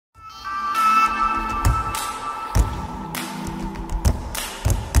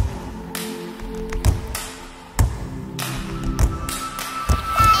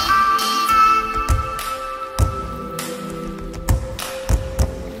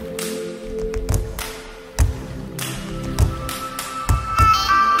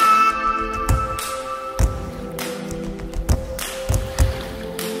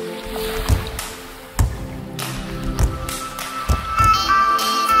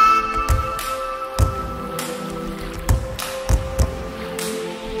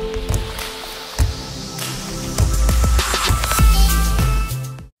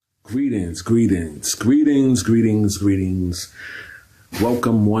greetings, greetings, greetings, greetings.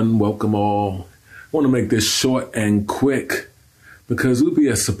 Welcome one, welcome all. I want to make this short and quick because it would be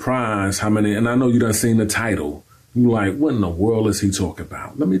a surprise how many, and I know you done seen the title. You're like, what in the world is he talking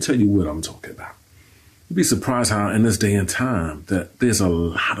about? Let me tell you what I'm talking about. You'd be surprised how in this day and time that there's a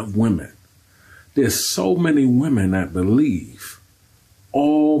lot of women. There's so many women that believe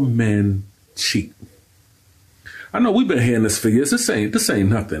all men cheat. I know we've been hearing this for years. This ain't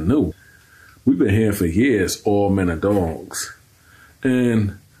nothing new. We've been hearing for years, all men are dogs.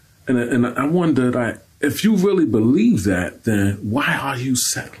 And I wonder, like, if you really believe that, then why are you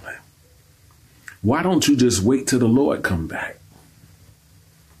settling? Why don't you just wait till the Lord come back?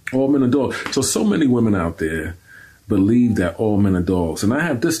 All men are dogs. So many women out there believe that all men are dogs. And I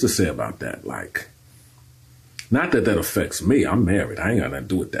have this to say about that. Like, not that affects me. I'm married. I ain't got nothing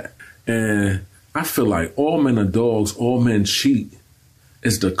to do with that. And I feel like all men are dogs, all men cheat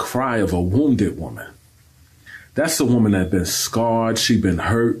is the cry of a wounded woman. That's a woman that's been scarred. She's been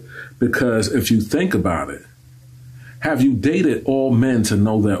hurt. Because if you think about it, have you dated all men to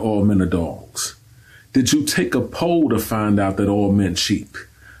know that all men are dogs? Did you take a poll to find out that all men cheat?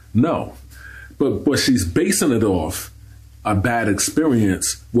 No. But she's basing it off a bad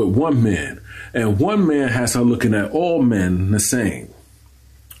experience with one man. And one man has her looking at all men the same.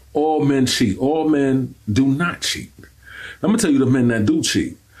 All men cheat. All men do not cheat. I'm going to tell you the men that do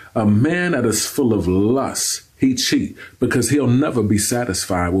cheat. A man that is full of lust, he cheat because he'll never be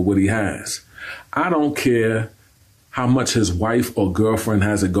satisfied with what he has. I don't care how much his wife or girlfriend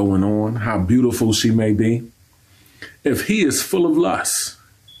has it going on, how beautiful she may be. If he is full of lust,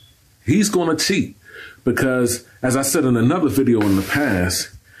 he's going to cheat because, as I said in another video in the past,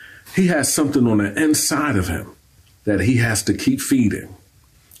 he has something on the inside of him that he has to keep feeding.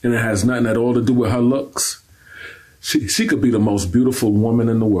 And it has nothing at all to do with her looks. She could be the most beautiful woman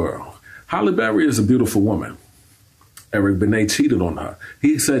in the world. Halle Berry is a beautiful woman. Eric Benet cheated on her.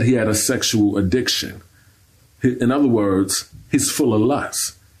 He said he had a sexual addiction. In other words, he's full of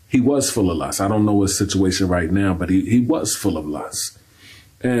lust. He was full of lust. I don't know his situation right now, but he was full of lust.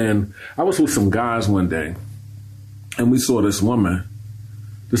 And I was with some guys one day, and we saw this woman.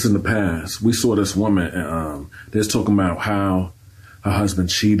 This in the past. We saw this woman, and they was talking about how her husband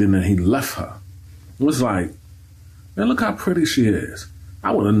cheated and he left her. It was like, man, look how pretty she is.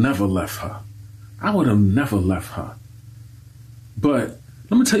 I would have never left her. I would have never left her. But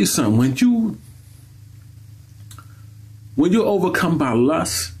let me tell you something. When you're overcome by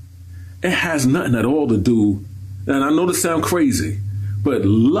lust, it has nothing at all to do, and I know this sounds crazy, but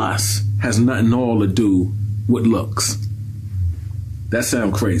lust has nothing at all to do with looks. That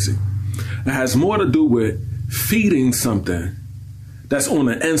sounds crazy. It has more to do with feeding something that's on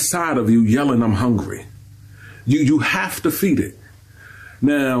the inside of you yelling, I'm hungry. You have to feed it.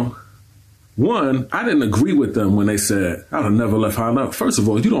 Now, one, I didn't agree with them when they said, I'd have never left her up. First of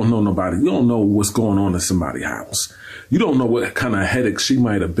all, you don't know nobody. You don't know what's going on in somebody's house. You don't know what kind of headache she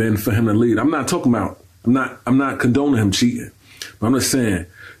might have been for him to leave. I'm not talking about, I'm not condoning him cheating. But I'm just saying,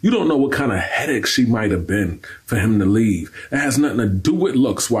 you don't know what kind of headache she might have been for him to leave. It has nothing to do with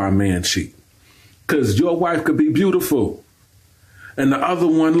looks why a man cheat. Because your wife could be beautiful and the other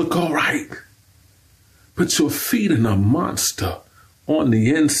one look all right. But you're feeding a monster on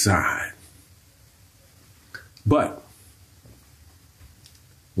the inside. But,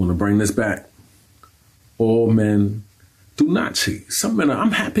 I want to bring this back. All men do not cheat. Some men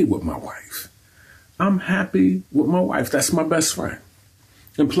I'm happy with my wife. I'm happy with my wife. That's my best friend.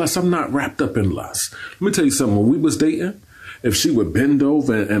 And plus, I'm not wrapped up in lust. Let me tell you something. When we was dating, if she would bend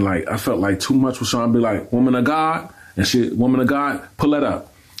over and like, I felt like too much was trying to be like, woman of God, and woman of God, pull it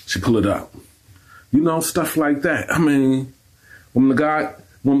up. She pull it up. You know, stuff like that. I mean, woman of God,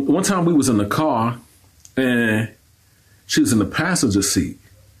 one time we was in the car and she was in the passenger seat.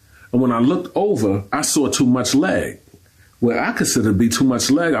 And when I looked over, I saw too much leg. Well, I consider to be too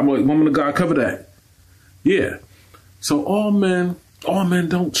much leg. I'm like, woman of God, cover that. Yeah. So all men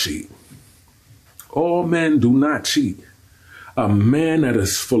don't cheat. All men do not cheat. A man that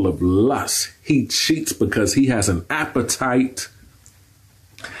is full of lust, he cheats because he has an appetite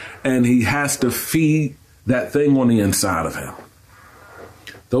and he has to feed that thing on the inside of him.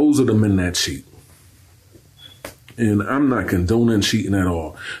 Those are the men that cheat. And I'm not condoning cheating at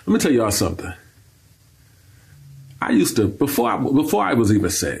all. Let me tell y'all something. I used to, before I was even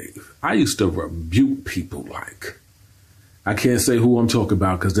saved, I used to rebuke people like, I can't say who I'm talking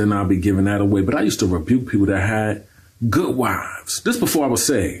about because then I'll be giving that away, but I used to rebuke people that had good wives. This before I was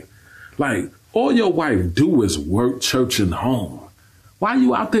saved. Like, all your wife do is work, church, and home. Why are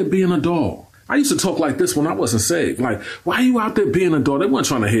you out there being a dog? I used to talk like this when I wasn't saved. Like, why are you out there being a dog? They weren't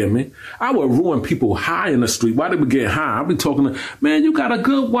trying to hear me. I would ruin people high in the street. Why they would get high? I'd be talking to, man, you got a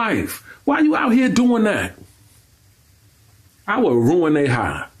good wife. Why you out here doing that? I would ruin their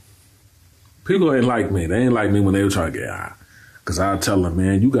high. People ain't like me. They ain't like me when they were trying to get high. Because I'll tell them,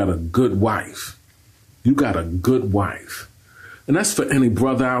 man, you got a good wife. You got a good wife. And that's for any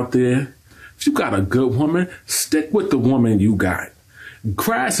brother out there. If you got a good woman, stick with the woman you got.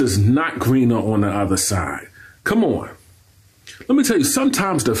 Grass is not greener on the other side. Come on. Let me tell you,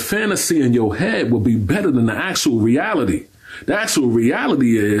 sometimes the fantasy in your head will be better than the actual reality. The actual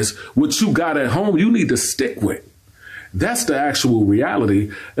reality is what you got at home, you need to stick with. That's the actual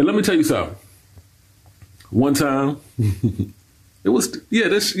reality. And let me tell you something. One time, it was,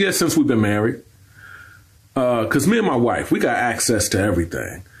 since we've been married. Because me and my wife, we got access to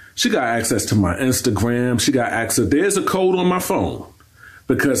everything. She got access to my Instagram. She got access. There's a code on my phone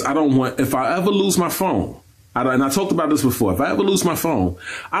because I don't want, if I ever lose my phone, and I talked about this before, if I ever lose my phone,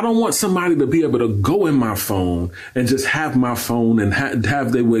 I don't want somebody to be able to go in my phone and just have my phone and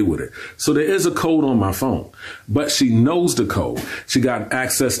have their way with it. So there is a code on my phone, but she knows the code. She got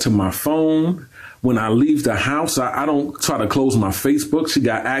access to my phone. When I leave the house, I don't try to close my Facebook. She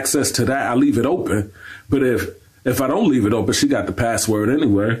got access to that. I leave it open. But if I don't leave it open, she got the password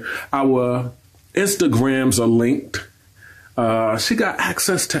anyway. Our Instagrams are linked. She got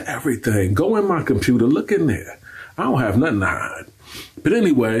access to everything. Go in my computer, look in there. I don't have nothing to hide. But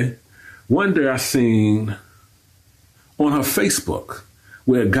anyway, one day I seen on her Facebook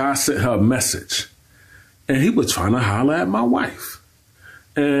where a guy sent her a message. And he was trying to holler at my wife.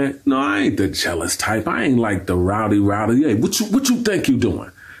 And no, I ain't the jealous type. I ain't like the rowdy. Hey, what you think you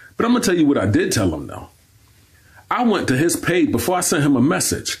doing? But I'm going to tell you what I did tell him, though. I went to his page before I sent him a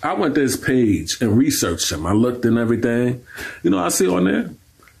message. I went to his page and researched him. I looked and everything. You know, I see on there,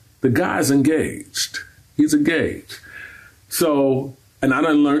 the guy's engaged. He's engaged. So, and I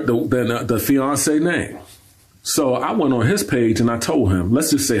done learned the fiance name. So I went on his page and I told him,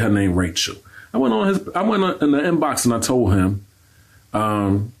 let's just say her name Rachel. I went in the inbox and I told him,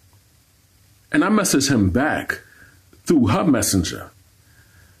 and I messaged him back through her messenger.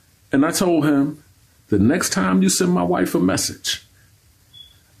 And I told him, the next time you send my wife a message,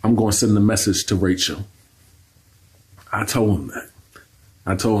 I'm going to send the message to Rachel. I told him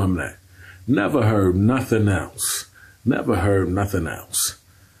that. Never heard nothing else.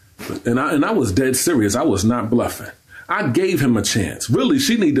 And I was dead serious. I was not bluffing. I gave him a chance. Really,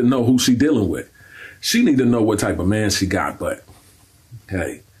 she need to know who she dealing with. She need to know what type of man she got, but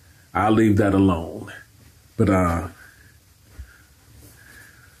hey, I'll leave that alone. But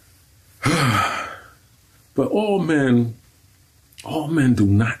but all men do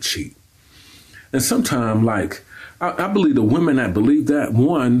not cheat. And sometimes, like, I believe the women that believe that,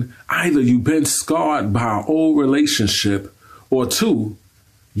 one, either you've been scarred by an old relationship, or two,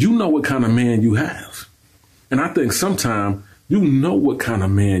 you know what kind of man you have. And I think sometimes you know what kind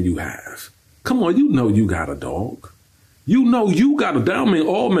of man you have. Come on, you know you got a dog. You know you got a dog. I mean,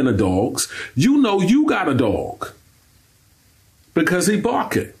 all men are dogs. You know you got a dog because he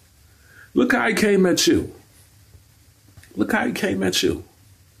barking. Look how he came at you.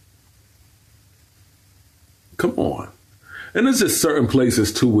 Come on. And there's just certain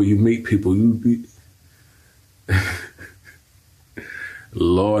places, too, where you meet people.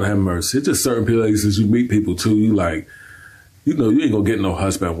 Lord have mercy. It's just certain places you meet people, too. You like, you know, you ain't going to get no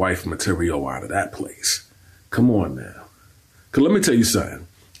husband, wife material out of that place. Come on now. Because let me tell you something.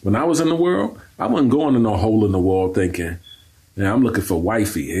 When I was in the world, I wasn't going to no hole in the wall thinking, yeah, I'm looking for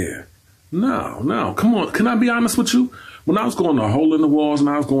wifey here. No. Come on. Can I be honest with you? When I was going to hole in the walls and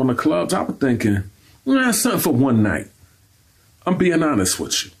I was going to clubs, I was thinking, something for one night. I'm being honest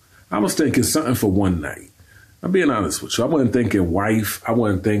with you. I was thinking something for one night. I'm being honest with you. I wasn't thinking wife. I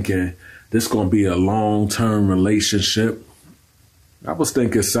wasn't thinking this going to be a long-term relationship. I was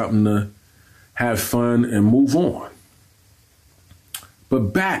thinking something to have fun and move on.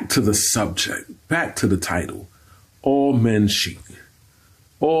 But back to the subject, back to the title. All men cheat.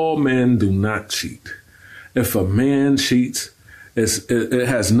 All men do not cheat. If a man cheats, it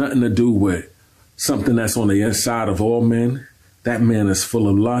has nothing to do with something that's on the inside of all men. That man is full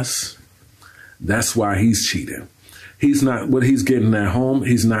of lust. That's why he's cheating. He's not, what he's getting at home,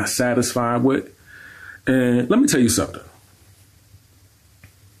 he's not satisfied with. And let me tell you something.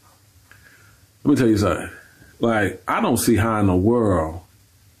 Like, I don't see how in the world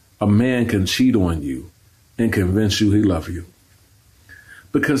a man can cheat on you and convince you he loves you.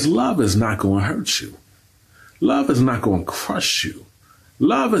 Because love is not going to hurt you. Love is not going to crush you.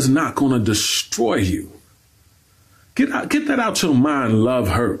 Love is not going to destroy you. Get that out your mind. Love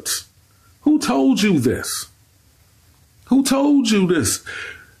hurts. Who told you this? Who told you this?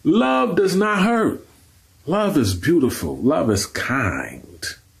 Love does not hurt. Love is beautiful. Love is kind.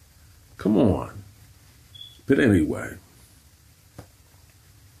 Come on. But anyway,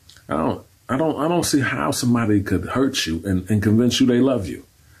 I don't see how somebody could hurt you and convince you they love you.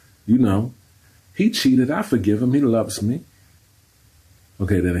 You know, he cheated. I forgive him. He loves me.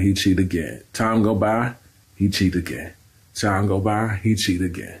 Okay, then he cheat again. Time go by, he cheat again. Time go by, he cheat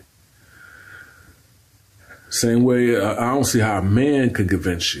again. Same way, I don't see how a man could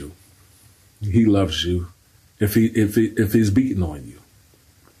convince you he loves you if he's beating on you.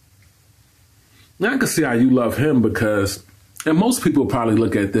 Now I can see how you love him because, and most people probably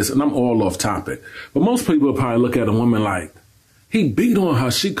look at this, and I'm all off topic, but most people probably look at a woman like, he beat on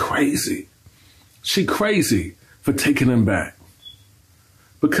her, she crazy. She crazy for taking him back.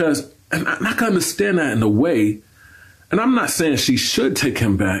 Because, and I can understand that in a way, and I'm not saying she should take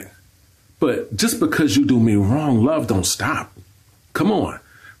him back, but just because you do me wrong, love don't stop. Come on.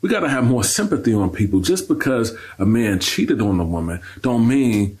 We got to have more sympathy on people. Just because a man cheated on a woman don't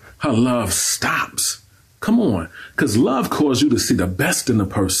mean her love stops. Come on. Because love calls you to see the best in the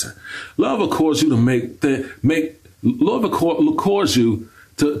person. Love will cause you to love will cause you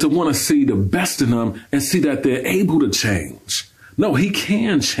to want to see the best in them and see that they're able to change. No, he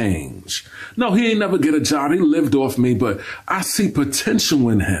can change. No, he ain't never get a job. He lived off me, but I see potential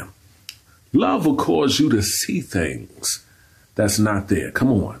in him. Love will cause you to see things that's not there.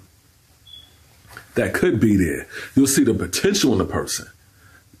 Come on. That could be there. You'll see the potential in the person.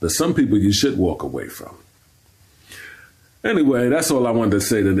 But some people you should walk away from. Anyway, that's all I wanted to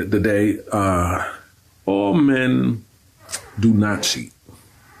say today. All men do not cheat.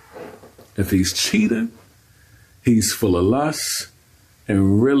 If he's cheating, he's full of lust.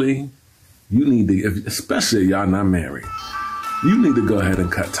 And really, you need to, especially if y'all not married, you need to go ahead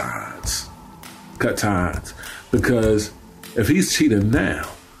and cut ties. Cut ties. Because if he's cheating now,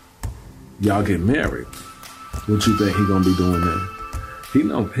 y'all get married. What you think he gonna be doing then?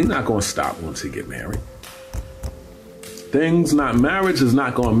 He not gonna stop once he get married. Marriage is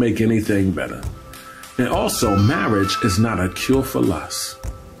not gonna make anything better. And also, marriage is not a cure for lust.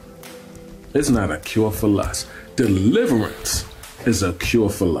 It's not a cure for lust. Deliverance is a cure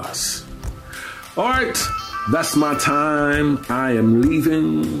for lust. All right. That's my time. I am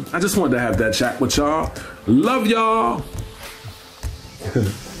leaving. I just wanted to have that chat with y'all. Love y'all.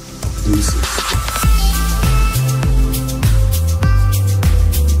 Deuces.